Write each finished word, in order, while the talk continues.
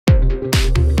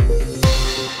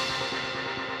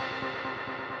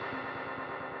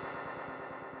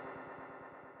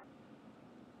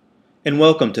And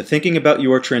welcome to Thinking About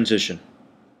Your Transition.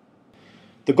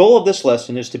 The goal of this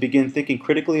lesson is to begin thinking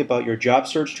critically about your job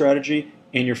search strategy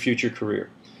and your future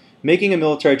career. Making a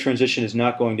military transition is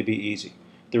not going to be easy.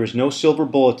 There is no silver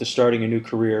bullet to starting a new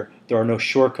career. There are no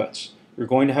shortcuts. You're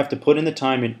going to have to put in the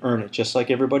time and earn it just like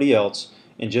everybody else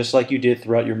and just like you did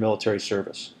throughout your military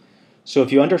service. So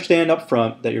if you understand up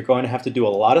front that you're going to have to do a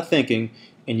lot of thinking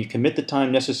and you commit the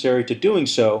time necessary to doing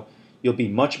so, you'll be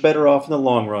much better off in the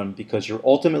long run because you're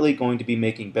ultimately going to be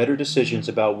making better decisions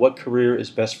about what career is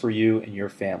best for you and your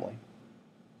family.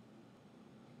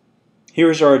 Here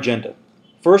is our agenda.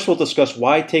 First, we'll discuss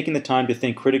why taking the time to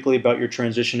think critically about your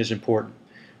transition is important.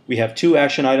 We have 2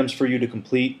 action items for you to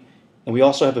complete, and we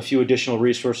also have a few additional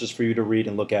resources for you to read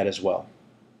and look at as well.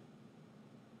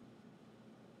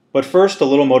 But first, a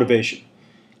little motivation.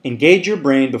 Engage your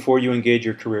brain before you engage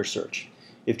your career search.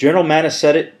 If General Mattis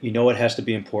said it, you know it has to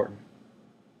be important.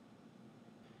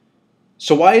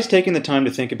 So why is taking the time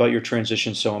to think about your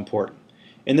transition so important?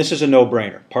 And this is a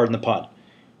no-brainer, pardon the pun.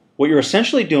 What you're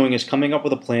essentially doing is coming up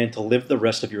with a plan to live the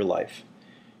rest of your life.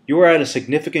 You are at a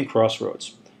significant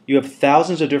crossroads. You have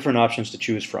thousands of different options to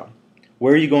choose from.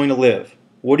 Where are you going to live?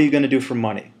 What are you going to do for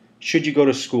money? Should you go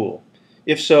to school?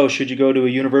 If so, should you go to a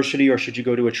university or should you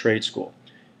go to a trade school?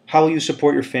 How will you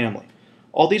support your family?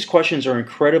 All these questions are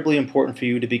incredibly important for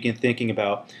you to begin thinking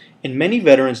about, and many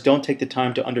veterans don't take the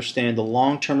time to understand the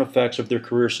long-term effects of their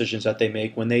career decisions that they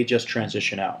make when they just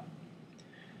transition out.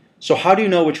 So how do you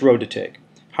know which road to take?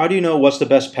 How do you know what's the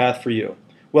best path for you?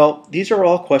 Well, these are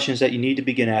all questions that you need to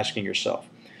begin asking yourself.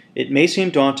 It may seem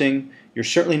daunting. You're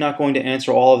certainly not going to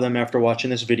answer all of them after watching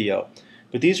this video,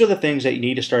 but these are the things that you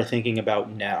need to start thinking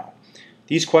about now.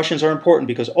 These questions are important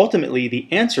because ultimately the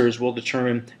answers will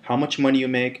determine how much money you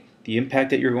make, the impact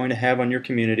that you're going to have on your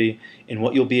community, and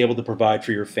what you'll be able to provide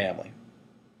for your family.